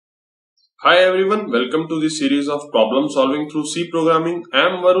Hi everyone, welcome to the series of problem solving through C programming. I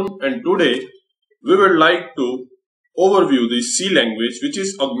am Varun and today we would like to overview the C language, which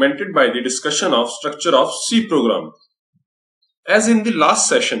is augmented by the discussion of structure of C program. As in the last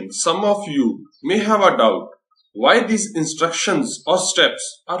session, some of you may have a doubt why these instructions or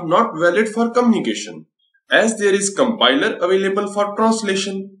steps are not valid for communication, as there is compiler available for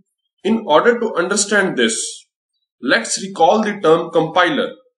translation. In order to understand this, let's recall the term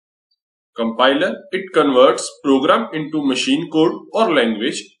compiler. Compiler, it converts program into machine code or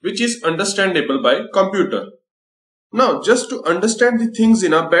language which is understandable by computer. Now, just to understand the things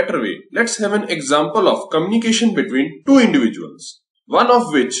in a better way, let's have an example of communication between two individuals, one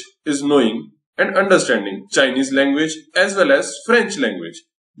of which is knowing and understanding Chinese language as well as French language,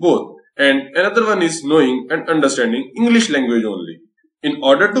 both, and another one is knowing and understanding English language only. In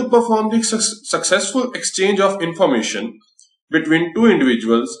order to perform the successful exchange of information between two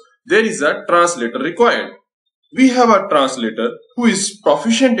individuals, there is a translator required. We have a translator who is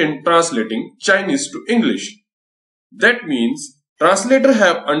proficient in translating Chinese to English. That means translator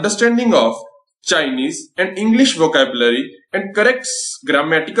have understanding of Chinese and English vocabulary and correct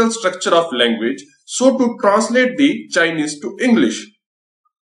grammatical structure of language so to translate the Chinese to English.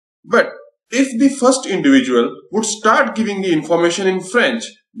 But if the first individual would start giving the information in French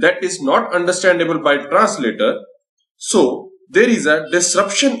that is not understandable by translator, so there is a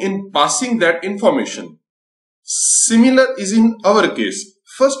disruption in passing that information. Similar is in our case.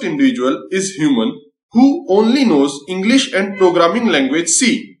 First individual is human who only knows English and programming language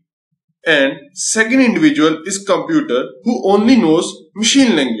C. And second individual is computer who only knows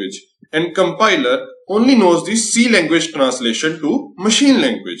machine language. And compiler only knows the C language translation to machine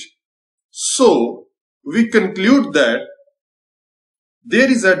language. So, we conclude that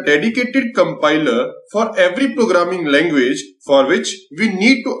there is a dedicated compiler for every programming language for which we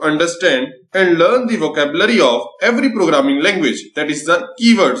need to understand and learn the vocabulary of every programming language, that is the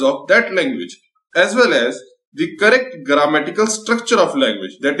keywords of that language, as well as the correct grammatical structure of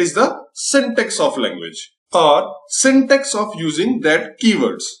language, that is the syntax of language or syntax of using that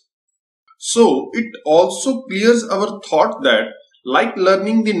keywords. So it also clears our thought that like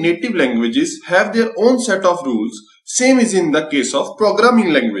learning the native languages have their own set of rules, same is in the case of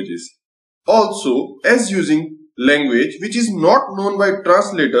programming languages. Also, as using language which is not known by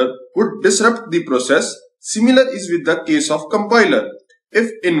translator would disrupt the process, similar is with the case of compiler. If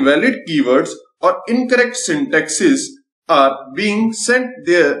invalid keywords or incorrect syntaxes are being sent,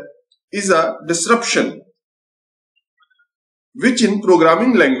 there is a disruption, which in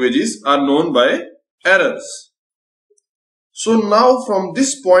programming languages are known by errors. So now from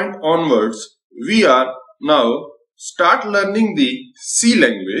this point onwards, we are now start learning the C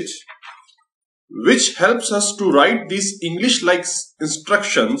language, which helps us to write these English-like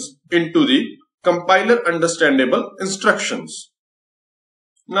instructions into the compiler understandable instructions.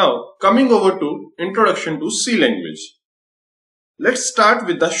 Now coming over to introduction to C language. Let's start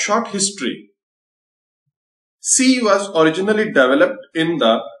with the short history. C was originally developed in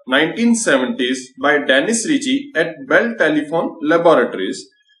the 1970s by Dennis Ritchie at Bell Telephone Laboratories.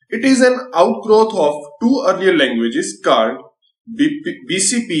 It is an outgrowth of two earlier languages called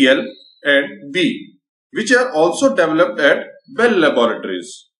BCPL and B, which are also developed at Bell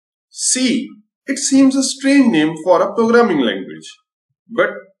Laboratories. C, it seems a strange name for a programming language, but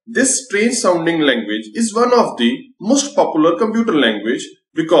this strange sounding language is one of the most popular computer language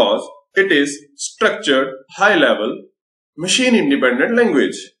because it is structured, high-level, machine-independent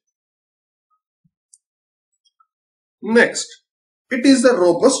language. Next, it is a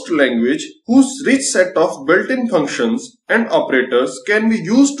robust language whose rich set of built-in functions and operators can be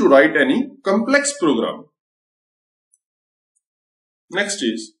used to write any complex program. Next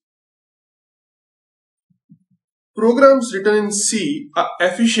is, programs written in C are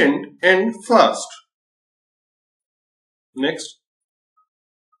efficient and fast. Next,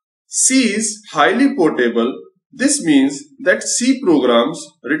 C is highly portable. This means that C programs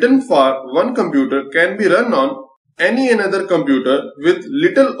written for one computer can be run on any another computer with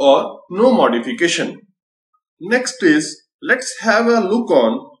little or no modification. Next is, let's have a look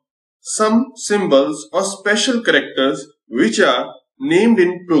on some symbols or special characters which are named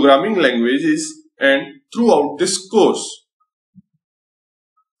in programming languages and throughout this course.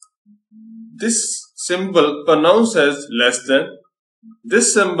 This symbol pronounced as less than.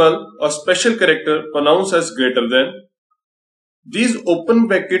 This symbol or special character pronounced as greater than. These open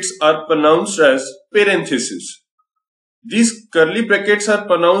brackets are pronounced as parentheses. These curly brackets are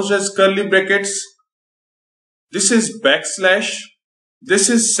pronounced as curly brackets. This is backslash. This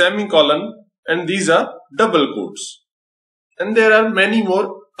is semicolon, and these are double quotes. And there are many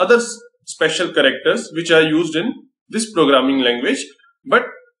more other special characters which are used in this programming language, but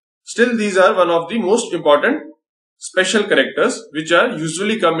still these are one of the most important special characters which are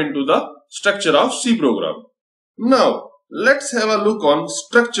usually come into the structure of C program. Now let's have a look on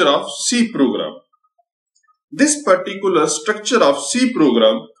structure of C program. This particular structure of C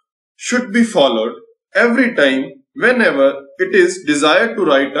program should be followed every time whenever it is desired to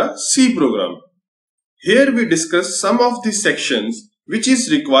write a C program. Here we discuss some of the sections which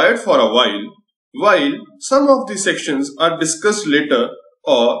is required for a while some of the sections are discussed later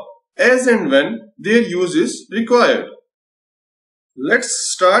or as and when their use is required. Let's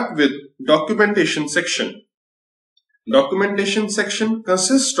start with documentation section. Documentation section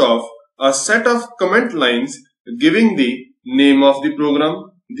consists of a set of comment lines giving the name of the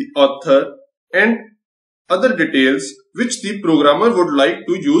program, the author, and other details which the programmer would like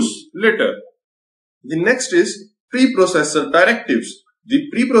to use later. The next is preprocessor directives.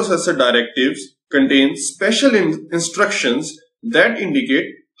 The preprocessor directives contain special instructions that indicate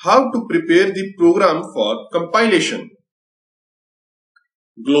how to prepare the program for compilation.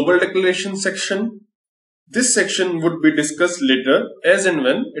 Global declaration section. This section would be discussed later as and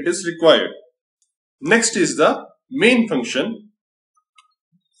when it is required. Next is the main function.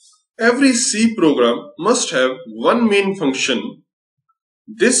 Every C program must have one main function.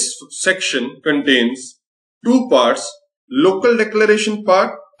 This section contains two parts, local declaration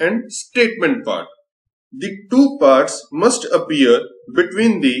part and statement part. The two parts must appear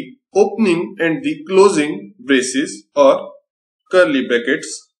between the opening and the closing braces or curly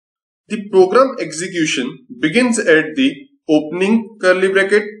brackets. The program execution begins at the opening curly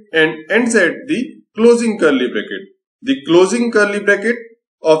bracket and ends at the closing curly bracket. The closing curly bracket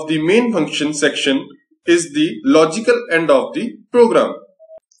of the main function section is the logical end of the program.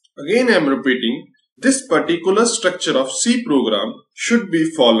 Again I am repeating, this particular structure of C program should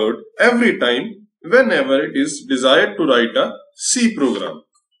be followed every time whenever it is desired to write a C program.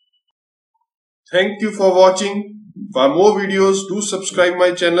 Thank you for watching. For more videos, do subscribe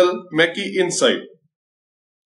my channel Meche Inside.